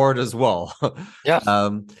reward as well. Yeah.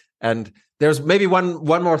 And there's maybe one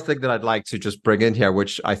more thing that I'd like to just bring in here,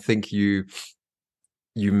 which I think you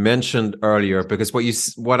mentioned earlier, because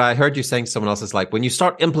what I heard you saying to someone else is like, when you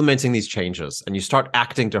start implementing these changes and you start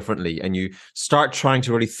acting differently and you start trying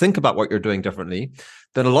to really think about what you're doing differently,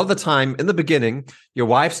 then a lot of the time in the beginning, your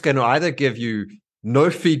wife's going to either give you no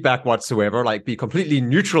feedback whatsoever, like be completely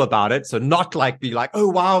neutral about it. So not like be like, oh,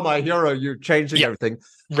 wow, my hero, you're changing everything.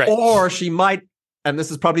 Right. Or she might, and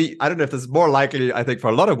this is probably, I don't know if this is more likely, I think for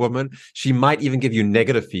a lot of women, she might even give you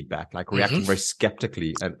negative feedback, like reacting very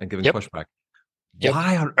skeptically and giving pushback. Yep.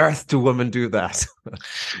 Why on earth do women do that?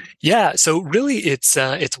 Yeah, so really it's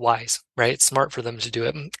wise, right? It's smart for them to do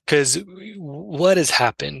it because what has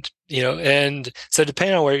happened, and so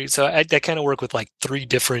depending on I kind of work with like three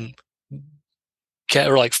different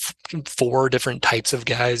or like four different types of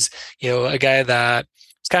guys. A guy that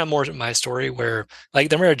it's kind of more my story where like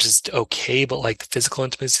their marriage is okay, but like the physical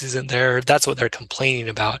intimacy isn't there. That's what they're complaining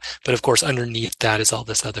about. But of course, underneath that is all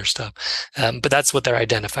this other stuff. But that's what they're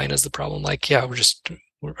identifying as the problem. Like, yeah,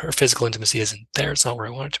 her physical intimacy isn't there. It's not where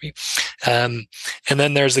I want it to be. And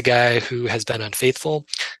then there's a guy who has been unfaithful.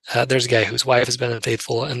 There's a guy whose wife has been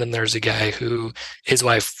unfaithful. And then there's a guy who his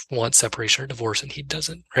wife wants separation or divorce and he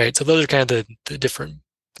doesn't, right? So those are kind of the different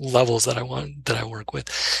levels that I work with.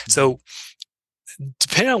 So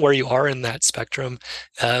depending on where you are in that spectrum,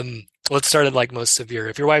 let's start at like most severe.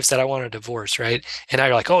 If your wife said, I want a divorce, right? And now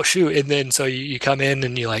you're like, oh, shoot. And then so you come in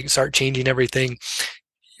and you like start changing everything.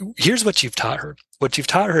 Here's what you've taught her. What you've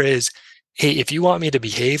taught her is, hey, if you want me to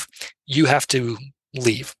behave, you have to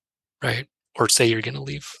leave, right? Or say you're going to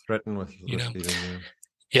leave. Threaten with leaving,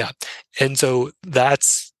 yeah. And so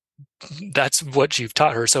that's what you've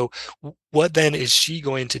taught her. So what then is she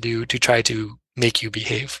going to do to try to make you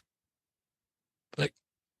behave? Like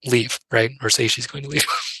leave, right? Or say she's going to leave.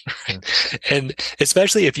 Right? And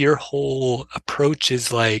especially if your whole approach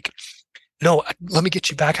is like, no, let me get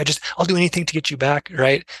you back. I'll do anything to get you back,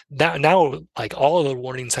 right? Now, like all of the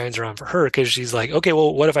warning signs are on for her because she's like, okay,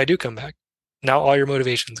 well, what if I do come back? Now all your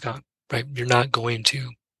motivation's gone, right? You're not going to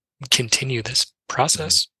continue this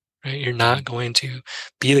process, right? You're not going to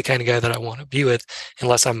be the kind of guy that I want to be with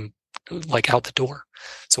unless I'm like out the door.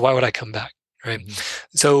 So why would I come back, right?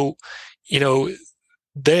 So,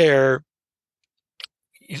 there,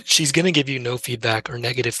 she's going to give you no feedback or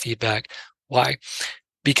negative feedback. Why?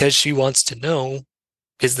 Because she wants to know,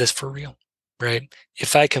 is this for real, right?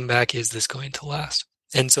 If I come back, is this going to last?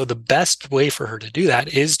 And so the best way for her to do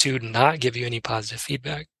that is to not give you any positive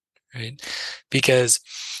feedback, right? Because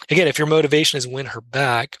again, if your motivation is win her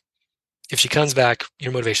back, if she comes back,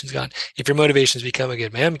 your motivation's gone. If your motivation is become a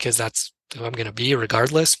good man, because that's who I'm going to be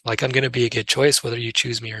regardless, like I'm going to be a good choice, whether you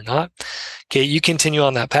choose me or not. Okay. You continue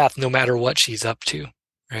on that path, no matter what she's up to.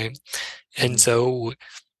 Right. And so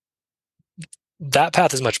that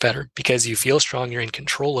path is much better because you feel strong, you're in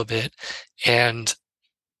control of it. And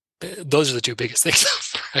those are the two biggest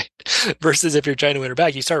things, right? Versus if you're trying to win her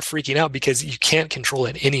back, you start freaking out because you can't control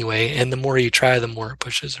it anyway. And the more you try, the more it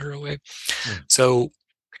pushes her away. So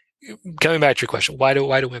coming back to your question, why do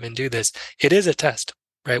women do this? It is a test,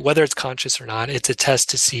 right? Whether it's conscious or not, it's a test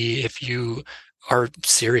to see if you are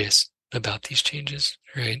serious about these changes,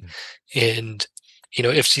 right? And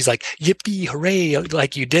if she's like, yippee, hooray,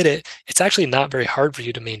 like you did it, it's actually not very hard for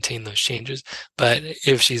you to maintain those changes. But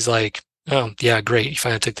if she's like, oh, yeah, great, you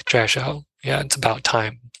finally took the trash out. Yeah, it's about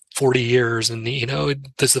time. 40 years, and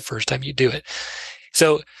this is the first time you do it.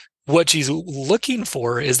 So what she's looking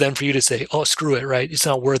for is then for you to say, oh, screw it, right? It's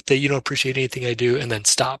not worth it. You don't appreciate anything I do, and then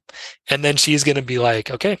stop. And then she's going to be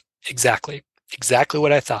like, okay, exactly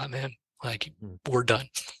what I thought, man. Like, we're done,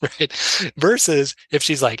 right? Versus if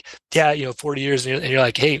she's like, yeah, 40 years, and you're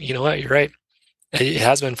like, hey, you know what? You're right. It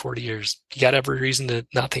has been 40 years. You got every reason to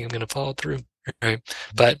not think I'm going to follow through, right?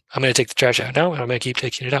 But I'm going to take the trash out now, and I'm going to keep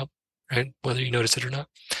taking it out, right? Whether you notice it or not.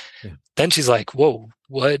 Yeah. Then she's like, whoa,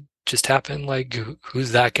 what just happened? Like,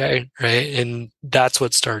 who's that guy, right? And that's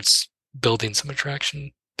what starts building some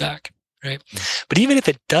attraction back. Right. But even if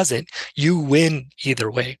it doesn't, you win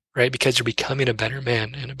either way, right? Because you're becoming a better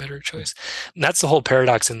man and a better choice. And that's the whole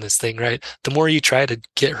paradox in this thing, right? The more you try to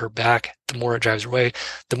get her back, the more it drives her away.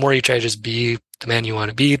 The more you try to just be the man you want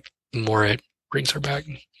to be, the more it brings her back.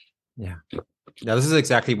 Yeah. Now, this is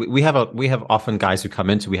exactly, we have often guys who come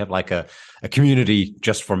into, we have like a community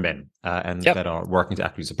just for men that are working to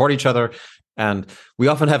actually support each other. And we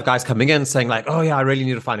often have guys coming in saying like, oh yeah, I really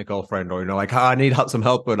need to find a girlfriend, or, like, oh, I need some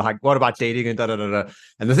help, but like, what about dating and da-da-da-da.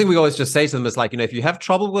 And the thing we always just say to them is like, if you have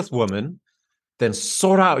trouble with women, then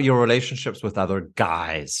sort out your relationships with other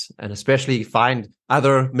guys, and especially find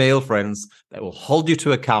other male friends that will hold you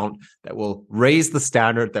to account, that will raise the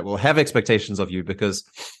standard, that will have expectations of you, because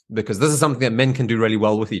this is something that men can do really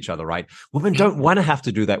well with each other, right? Women don't want to have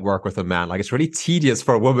to do that work with a man. Like, it's really tedious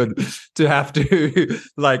for a woman to have to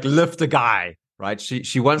like lift a guy, right?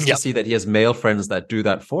 She wants to see that he has male friends that do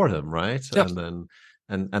that for him, right? Yep.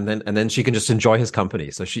 And then she can just enjoy his company.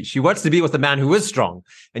 So she wants to be with a man who is strong.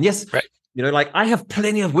 And yes, right. Like, I have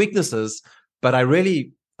plenty of weaknesses, but I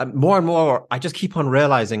really, more and more, I just keep on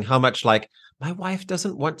realizing how much, like, my wife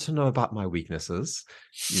doesn't want to know about my weaknesses.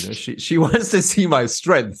 She wants to see my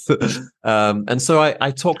strength. And so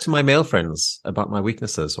I talk to my male friends about my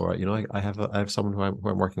weaknesses, or, I have someone who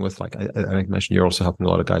I'm working with. Like, I mentioned, you're also helping a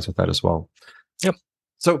lot of guys with that as well. Yep.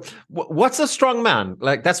 So what's a strong man?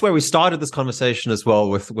 Like, that's where we started this conversation as well,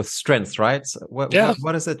 with strength, right? What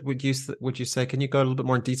is it? Would you say? Can you go a little bit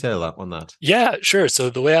more in detail on that? Yeah, sure.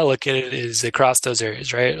 So the way I look at it is across those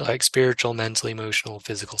areas, right? Like spiritual, mental, emotional,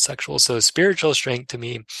 physical, sexual. So spiritual strength to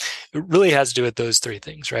me, it really has to do with those three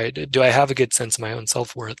things, right? Do I have a good sense of my own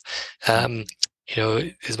self-worth?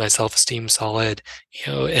 Is my self-esteem solid?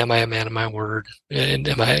 Am I a man of my word? And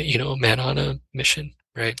am I, a man on a mission?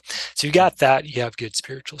 Right. So you got that, you have good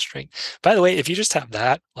spiritual strength. By the way, if you just have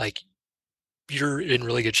that, like you're in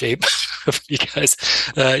really good shape because,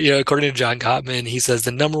 according to John Gottman, he says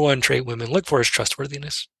the number one trait women look for is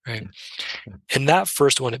trustworthiness. Right. And that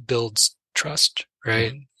first one, it builds trust.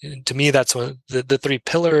 Right. And to me, that's one of the three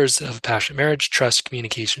pillars of passionate marriage: trust,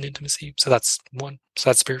 communication, intimacy. So that's one. So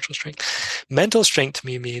that's spiritual strength. Mental strength to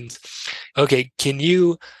me means, okay, do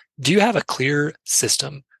you have a clear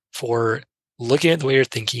system for looking at the way you're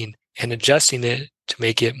thinking and adjusting it to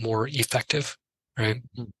make it more effective? Right.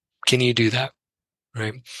 Mm-hmm. Can you do that?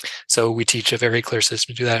 Right. So we teach a very clear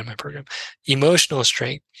system to do that in my program. Emotional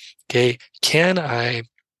strength. Okay. Can I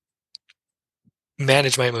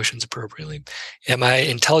manage my emotions appropriately? Am I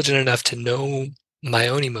intelligent enough to know my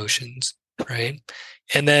own emotions? Right.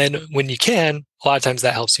 And then when you can, a lot of times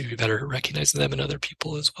that helps you be better at recognizing them in other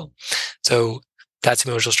people as well. So that's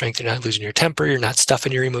emotional strength. You're not losing your temper. You're not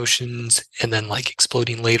stuffing your emotions and then like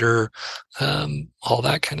exploding later, all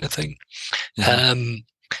that kind of thing. Mm-hmm.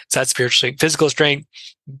 So that's spiritual strength. Physical strength,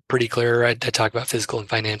 pretty clear. I talk about physical and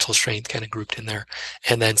financial strength kind of grouped in there.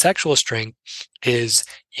 And then sexual strength is,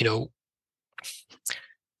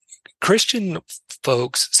 Christian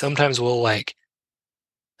folks sometimes will like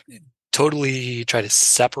totally try to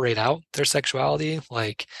separate out their sexuality.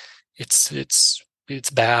 Like it's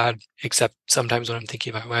bad, except sometimes when I'm thinking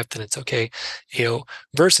about my wife, then it's okay,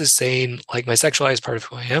 versus saying like my sexuality is part of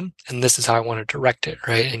who I am and this is how I want to direct it.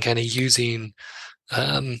 Right. And kind of using,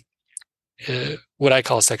 what I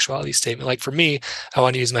call a sexuality statement. Like for me, I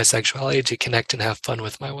want to use my sexuality to connect and have fun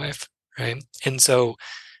with my wife. Right. And so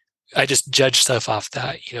I just judge stuff off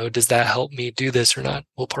that, does that help me do this or not?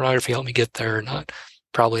 Will pornography help me get there or not?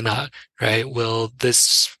 Probably not, right? Will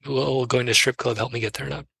going to a strip club help me get there or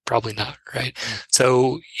not? Probably not, right? Mm-hmm.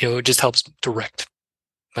 So, it just helps direct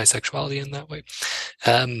my sexuality in that way.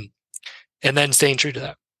 And then staying true to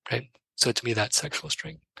that, right? So to me, that's sexual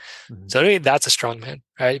strength. Mm-hmm. So to me, that's a strong man,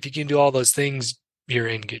 right? If you can do all those things, you're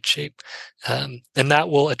in good shape. And that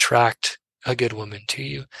will attract a good woman to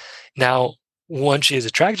you. Now, once she is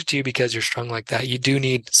attracted to you because you're strong like that, you do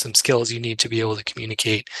need some skills. You need to be able to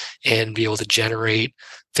communicate and be able to generate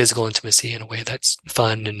physical intimacy in a way that's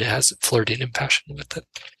fun and has flirting and passion with it.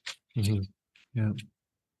 Mm-hmm. Yeah.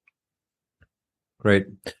 Great.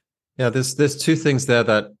 Yeah, there's two things there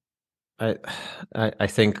that I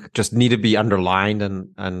think just need to be underlined, and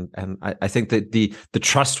I think that the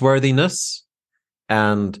trustworthiness,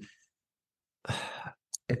 and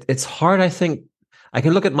it's hard. I think I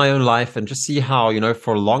can look at my own life and just see how,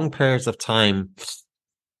 for long periods of time,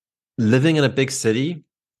 living in a big city,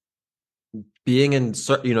 being in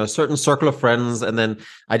a certain circle of friends, and then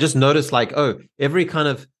I just noticed like, every kind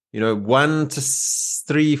of 1 to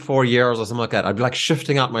 3, 4 years or something like that, I'd be like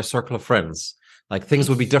shifting out my circle of friends. Like things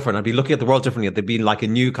would be different. I'd be looking at the world differently. There'd be like a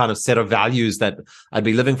new kind of set of values that I'd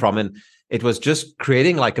be living from. And it was just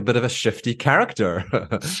creating like a bit of a shifty character.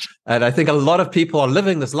 And I think a lot of people are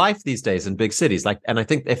living this life these days in big cities. And I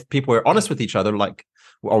think if people are honest with each other,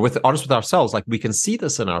 honest with ourselves, like we can see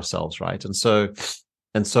this in ourselves, right? And so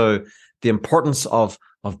the importance of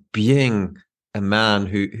being a man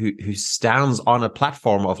who stands on a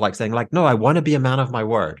platform of like saying like, no, I want to be a man of my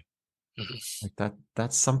word. Mm-hmm. Like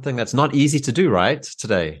that's something that's not easy to do, right,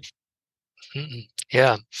 today. Mm-hmm.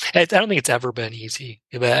 Yeah, I don't think it's ever been easy,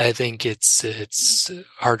 but I think it's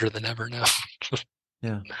harder than ever now.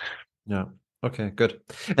 Yeah. Okay, good.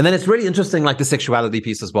 And then it's really interesting, like the sexuality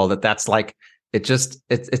piece as well. That's like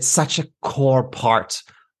it's such a core part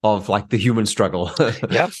of like the human struggle.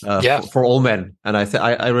 For all men. And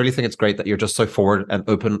I really think it's great that you're just so forward and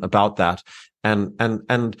open about that. And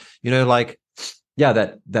like, yeah,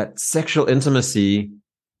 that sexual intimacy,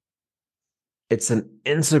 it's an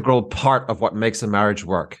integral part of what makes a marriage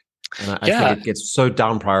work. And I think it gets so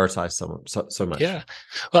down prioritized so much. Yeah.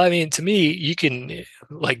 Well, I mean, to me, you can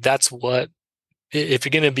like, that's what, if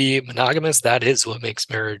you're going to be monogamous, that is what makes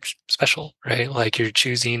marriage special, right? Like you're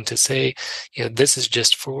choosing to say, this is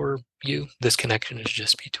just for you. This connection is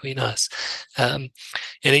just between us. And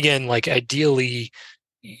again, like ideally,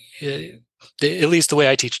 at least the way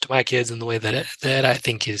I teach it to my kids and the way that I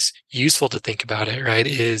think is useful to think about it, right,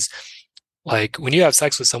 is like when you have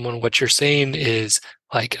sex with someone, what you're saying is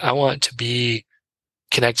like, I want to be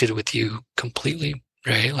connected with you completely,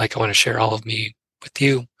 right? Like I want to share all of me with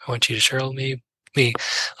you. I want you to share all of me.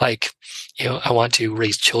 Like, I want to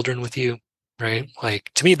raise children with you, right?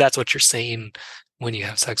 Like to me, that's what you're saying when you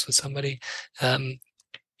have sex with somebody. And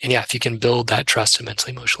yeah, if you can build that trust and mental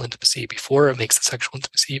emotional intimacy before, it makes the sexual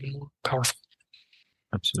intimacy even more powerful.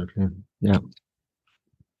 Absolutely. Yeah.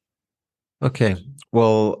 Okay.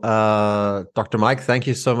 Well, Dr. Mike, thank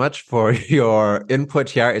you so much for your input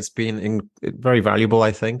here. It's been very valuable,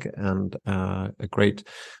 I think, and a great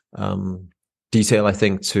detail, I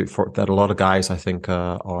think, for that a lot of guys, I think,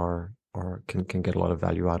 can get a lot of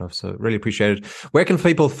value out of. So really appreciate it. Where can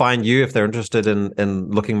people find you if they're interested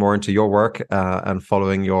in looking more into your work and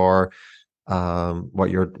following your what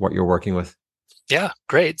you're working with? Yeah,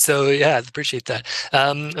 great. So yeah, I appreciate that.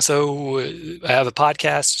 So I have a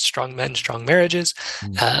podcast, Strong Men, Strong Marriages.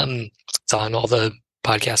 It's on all the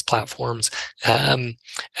podcast platforms. I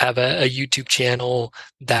have a YouTube channel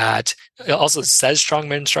that also says Strong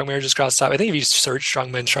Men, Strong Marriages across the top. I think if you search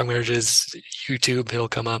Strong Men, Strong Marriages YouTube, it'll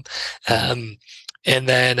come up. And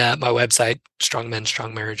then my website,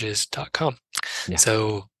 strongmenstrongmarriages.com. Yeah.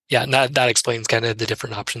 So yeah, and that explains kind of the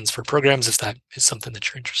different options for programs if that is something that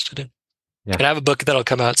you're interested in. Yeah. And I have a book that'll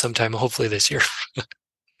come out sometime, hopefully this year.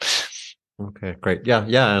 Okay, great. Yeah.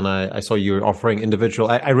 And I saw you offering individual.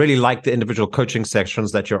 I really like the individual coaching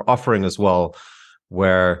sections that you're offering as well,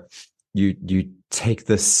 where you take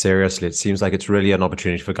this seriously. It seems like it's really an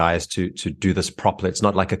opportunity for guys to do this properly. It's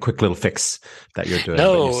not like a quick little fix that you're doing.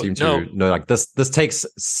 No, but you seem to know like this takes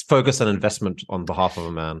focus and investment on behalf of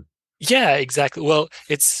a man. Yeah, exactly. Well,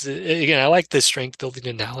 it's again, I like this strength building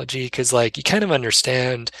analogy because like you kind of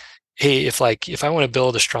understand, hey, if I want to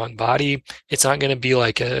build a strong body, it's not going to be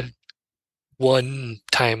like a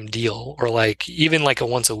one-time deal or like even like a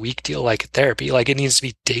once a week deal like therapy. Like it needs to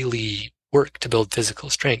be daily work to build physical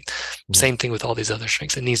strength. Same thing with all these other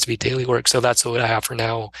strengths. It needs to be daily work. So that's what I offer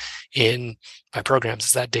now in my programs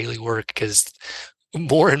is that daily work because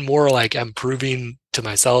more and more like I'm proving to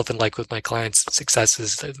myself and like with my clients'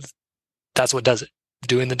 successes, that's what does it.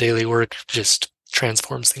 Doing the daily work just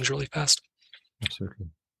transforms things really fast. Absolutely.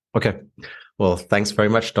 Okay. Well, thanks very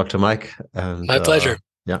much, Dr. Mike. And, my pleasure.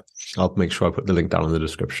 Yeah. I'll make sure I put the link down in the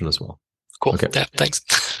description as well. Cool. Okay. Yeah, thanks.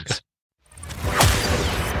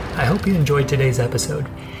 I hope you enjoyed today's episode.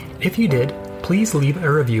 If you did, please leave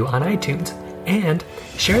a review on iTunes and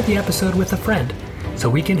share the episode with a friend so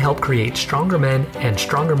we can help create stronger men and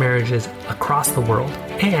stronger marriages across the world.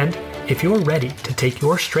 And if you're ready to take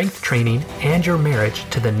your strength training and your marriage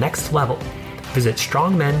to the next level, visit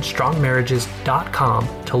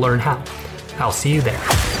strongmenstrongmarriages.com to learn how. I'll see you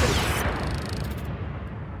there.